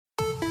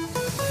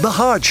The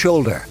Hard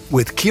Shoulder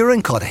with Kieran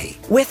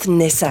with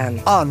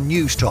Nissan on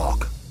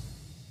Newstalk.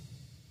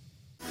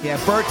 Yeah,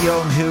 Burt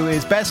Young, who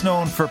is best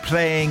known for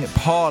playing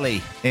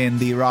Paulie in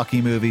the Rocky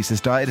movies,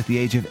 has died at the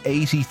age of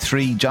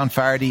 83. John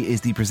Fardy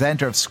is the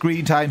presenter of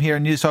Screentime here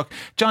in Newstalk.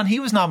 John, he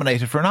was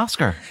nominated for an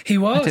Oscar. He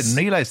was. I didn't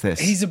realise this.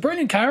 He's a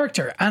brilliant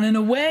character, and in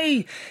a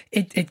way,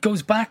 it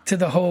goes back to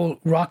the whole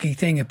Rocky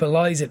thing. It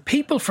belies it.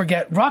 People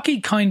forget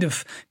Rocky kind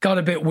of got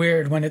a bit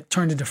weird when it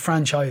turned into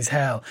franchise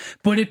hell,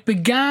 but it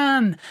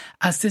began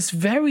as this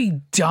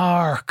very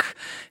dark,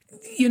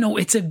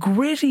 it's a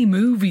gritty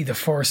movie, the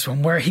first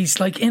one, where he's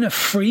like in a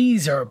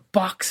freezer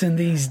boxing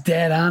these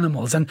dead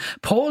animals. And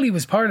Paulie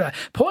was part of that.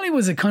 Paulie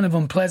was a kind of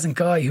unpleasant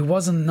guy who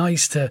wasn't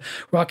nice to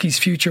Rocky's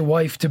future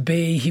wife to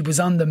be. He was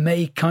on the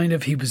make,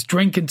 he was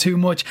drinking too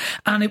much.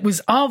 And it was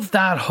of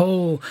that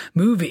whole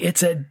movie.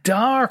 It's a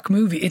dark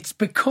movie. It's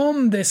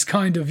become this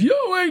kind of, yo,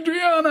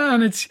 Adriana,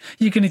 and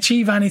you can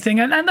achieve anything.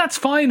 And that's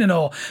fine and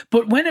all.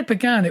 But when it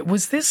began, it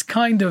was this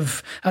kind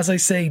of, as I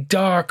say,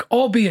 dark,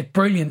 albeit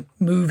brilliant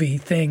movie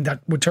thing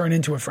that would turn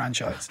into a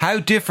franchise. How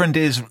different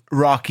is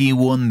Rocky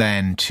 1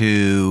 then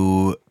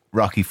to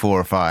Rocky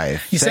 4 or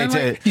 5? You sound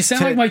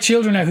like my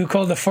children now who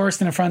call the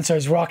first in a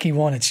franchise Rocky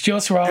 1. It's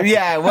just Rocky.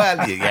 Yeah, well,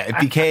 it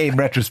became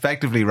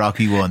retrospectively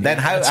Rocky 1. Then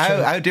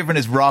how different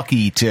is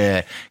Rocky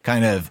to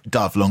kind of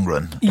Dolph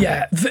Lundgren?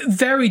 Yeah,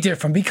 very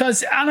different,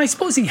 because, and I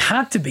suppose he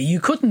had to be. You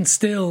couldn't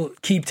still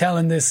keep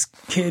telling this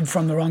kid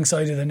from the wrong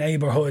side of the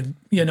neighbourhood,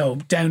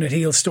 down at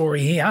heel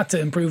story. He had to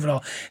improve it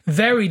all.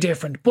 Very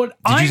different. But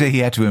Did you say he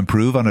had to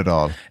improve on it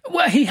all?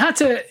 Well, he had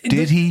to.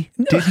 Did he?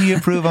 Did he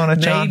improve on it,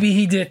 John? Maybe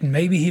he didn't.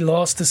 Maybe he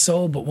lost his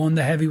soul but won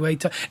the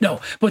heavyweight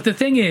No, but the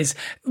thing is,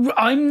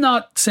 I'm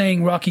not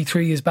saying Rocky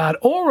 3 is bad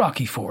or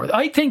Rocky 4.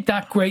 I think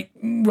that great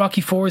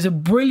Rocky 4 is a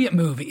brilliant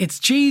movie. It's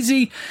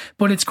cheesy,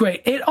 but it's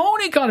great. It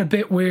only got a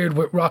bit weird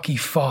with Rocky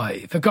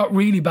 5. It got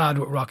really bad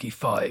with Rocky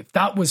 5.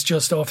 That was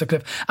just off the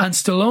cliff. And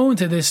Stallone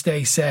to this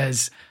day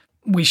says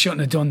we shouldn't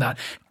have done that.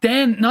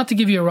 Then, not to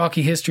give you a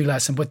Rocky history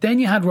lesson, but then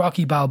you had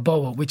Rocky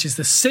Balboa, which is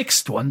the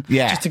 6th one,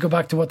 just to go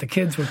back to what the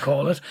kids would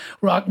call it,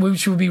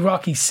 which would be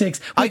Rocky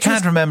 6. I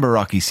can't remember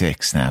Rocky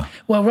 6 now.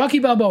 Well, Rocky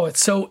Balboa,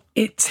 so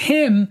it's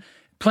him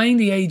playing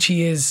the age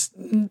he is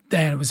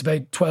then. It was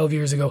about 12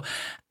 years ago.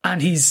 And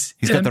he's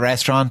got the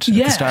restaurant at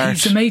the start.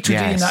 He's a maitre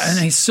d' in that, and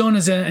his son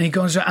is in it, and he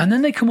goes around, and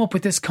then they come up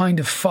with this kind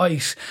of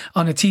fight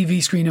on a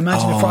TV screen.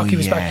 Imagine if Rocky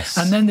was back,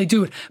 and then they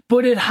do it.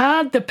 But it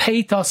had the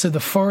pathos of the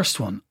first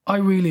one. I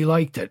really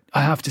liked it,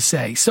 I have to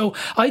say. So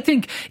I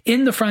think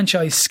in the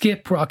franchise,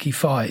 skip Rocky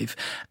 5.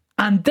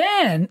 And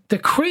then the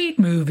Creed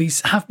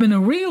movies have been a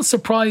real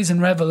surprise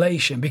and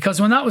revelation, because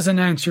when that was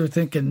announced, you were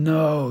thinking,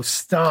 no,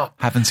 stop.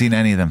 Haven't seen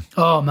any of them.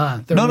 Oh,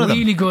 man. They're None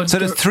really of them. good. So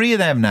there's 3 of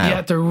them now.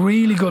 Yeah, they're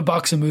really good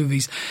boxing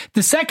movies.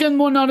 The second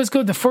one, not as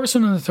good. The first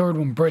one and the third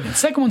one, brilliant.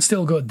 Second one's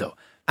still good, though.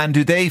 And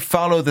do they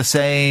follow the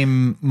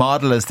same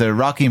model as the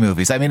Rocky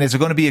movies? I mean, is there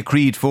going to be a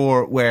Creed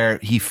 4 where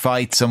he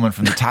fights someone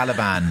from the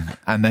Taliban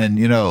and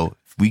then,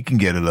 we can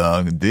get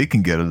along and they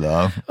can get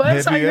along.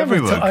 Well, maybe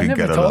everyone can get along. I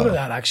never thought of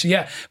that, actually.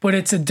 Yeah, but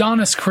it's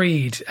Adonis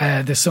Creed,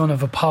 the son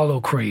of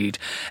Apollo Creed,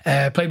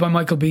 played by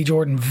Michael B.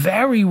 Jordan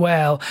very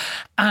well.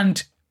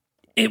 And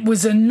it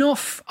was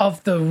enough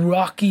of the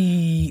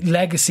Rocky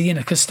legacy in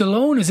it, because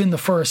Stallone is in the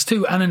first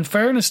 2. And in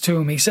fairness to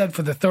him, he said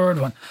for the third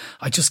one,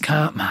 I just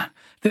can't, man.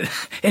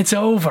 It's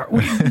over.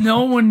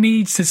 No one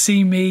needs to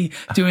see me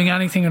doing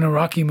anything in a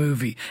Rocky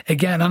movie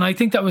again. And I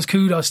think that was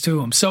kudos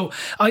to him. So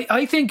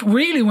I think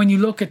really when you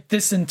look at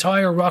this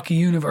entire Rocky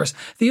universe,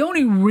 the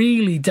only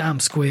really damn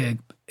squig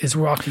is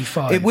Rocky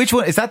 5. Which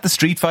one? Is that the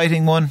street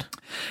fighting one?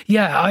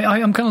 Yeah,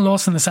 I'm kind of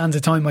lost in the sands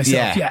of time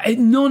myself. Yeah,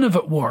 none of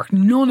it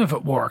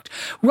worked.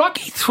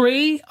 Rocky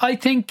 3, I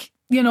think,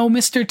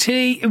 Mr.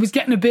 T, it was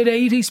getting a bit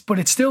 80s, but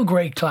it's still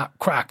great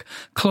crack.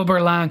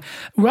 Clubber Lang.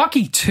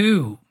 Rocky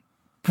 2,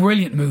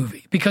 brilliant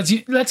movie, because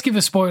let's give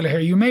a spoiler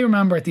here. You may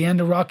remember at the end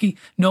of Rocky,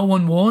 no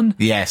one won.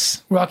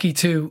 Yes. Rocky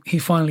 2, he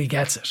finally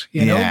gets it.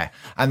 You know?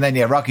 And then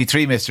Rocky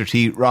 3, Mr.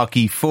 T.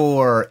 Rocky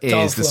 4 is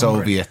Dolph the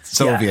Lundgren.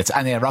 Soviets,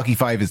 and Rocky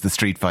 5 is the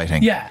street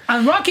fighting. Yeah,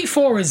 and Rocky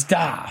 4 is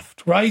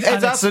daft, right?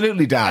 It's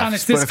absolutely daft, and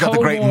it's but it's got the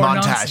great Cold War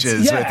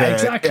montages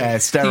nonsense. with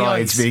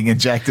steroids being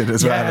injected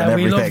as well, and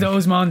everything. We love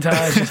those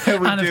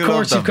montages. And of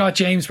course, you've got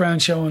James Brown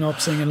showing up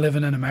singing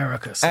 "Living in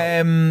America."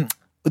 So.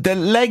 The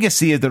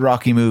legacy of the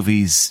Rocky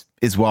movies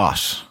is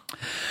what?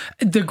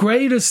 The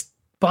greatest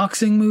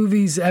boxing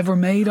movies ever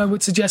made, I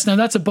would suggest. Now,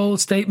 that's a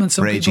bold statement.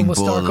 Some Raging people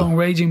will start Bull. going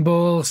Raging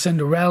Bull,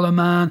 Cinderella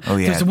Man. Oh,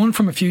 yeah. There's one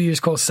from a few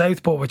years called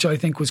Southpaw, which I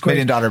think was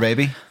great. $1 Million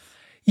Baby?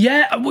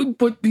 Yeah,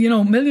 but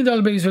 $1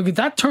 Million Babies,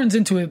 that turns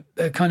into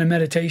a kind of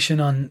meditation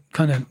on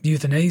kind of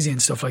euthanasia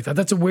and stuff like that.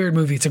 That's a weird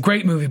movie. It's a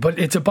great movie, but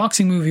it's a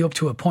boxing movie up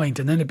to a point,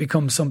 and then it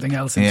becomes something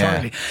else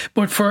entirely. Yeah.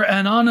 But for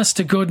an honest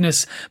to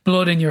goodness,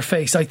 blood in your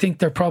face, I think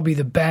they're probably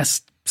the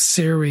best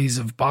series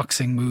of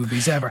boxing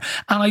movies ever.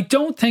 And I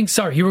don't think,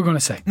 sorry, you were going to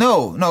say.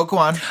 No, go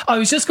on. I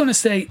was just going to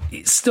say,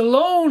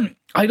 Stallone,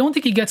 I don't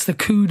think he gets the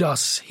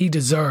kudos he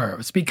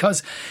deserves,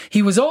 because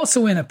he was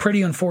also in a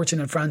pretty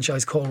unfortunate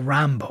franchise called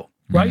Rambo.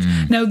 right?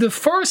 Now, the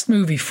first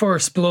movie,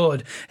 First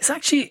Blood, is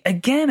actually,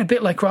 again, a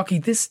bit like Rocky,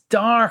 this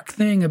dark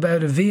thing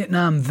about a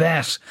Vietnam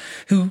vet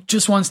who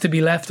just wants to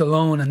be left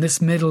alone, and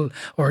this middle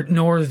or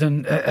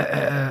northern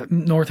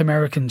North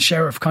American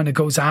sheriff kind of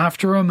goes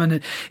after him,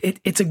 and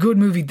it's a good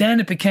movie. Then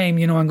it became,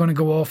 I'm going to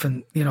go off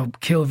and,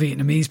 kill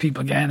Vietnamese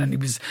people again, and he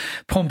was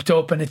pumped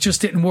up, and it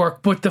just didn't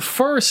work. But the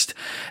First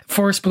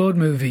Blood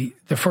movie,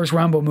 the first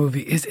Rambo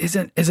movie, is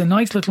a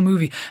nice little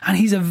movie, and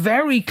he's a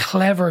very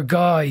clever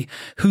guy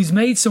who's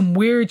made some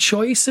weird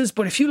choices.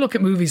 But if you look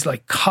at movies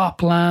like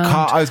Copland,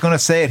 I was going to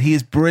say it, he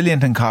is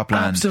brilliant in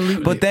Copland.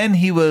 Absolutely. But then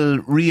he will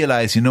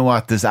realise, you know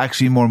what, there's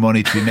actually more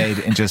money to be made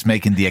in just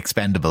making the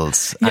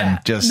Expendables and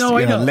just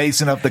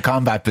lacing up the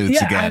combat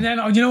boots again. And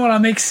then, you know what, I'll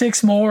make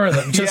 6 more of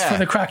them just for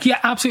the crack. Yeah,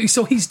 absolutely.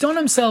 So he's done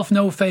himself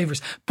no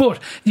favours. But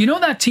you know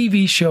that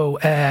TV show,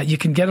 you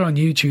can get it on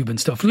YouTube and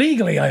stuff,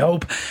 legally I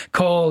hope,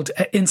 called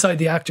Inside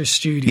the Actor's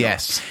Studio.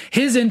 Yes.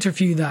 His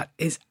interview, that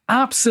is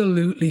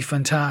absolutely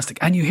fantastic.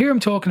 And you hear him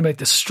talking about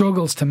the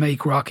struggles to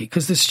make Rocky,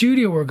 because the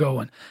studio were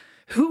going,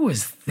 who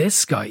is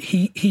this guy?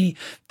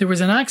 There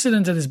was an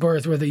accident at his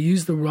birth where they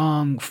used the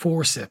wrong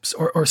forceps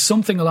or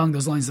something along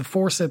those lines. The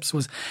forceps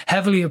was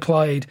heavily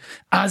applied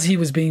as he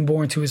was being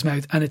born to his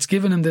mouth, and it's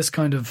given him this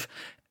kind of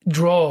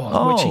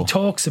draw, which he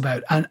talks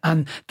about,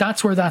 and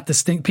that's where that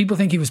distinct. People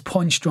think he was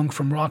punch drunk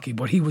from Rocky,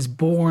 but he was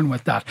born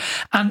with that.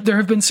 And there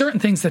have been certain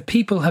things that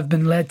people have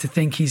been led to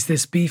think he's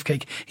this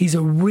beefcake. He's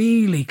a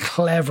really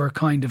clever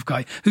kind of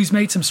guy who's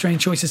made some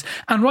strange choices.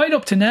 And right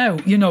up to now,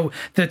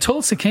 the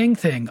Tulsa King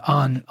thing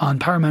on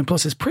Paramount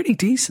Plus is pretty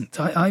decent.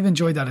 I've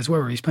enjoyed that as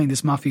well, where he's playing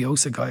this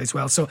mafiosa guy as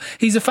well. So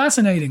he's a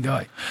fascinating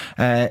guy.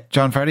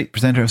 John Fardy,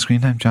 presenter of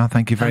Screentime. John,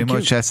 thank you very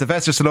much.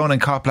 Sylvester Stallone in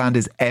Copland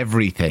is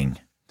everything,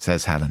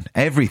 says Helen.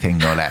 Everything,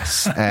 no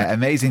less.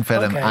 Amazing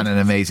film and an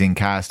amazing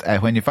cast.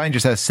 When you find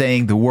yourself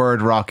saying the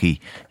word Rocky,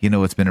 you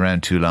know it's been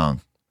around too long,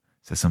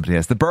 says somebody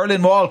else. The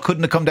Berlin Wall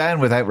couldn't have come down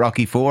without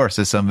Rocky 4,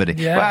 says somebody.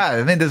 Yeah.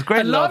 Wow, there's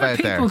great love out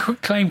there. A lot of people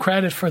claim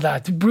credit for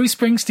that. Bruce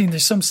Springsteen,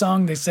 there's some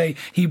song they say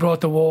he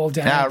brought the wall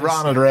down. Yeah,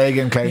 Ronald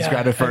Reagan claims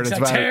credit for it as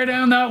well. Tear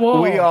down that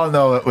wall. We all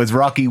know it was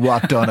Rocky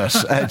what done it.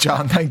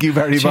 John, thank you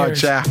very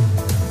much.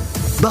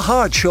 The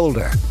Hard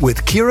Shoulder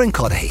with Kieran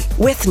Cuddihy.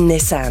 With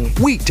Nissan.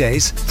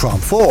 Weekdays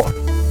from 4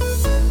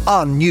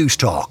 on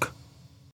Newstalk.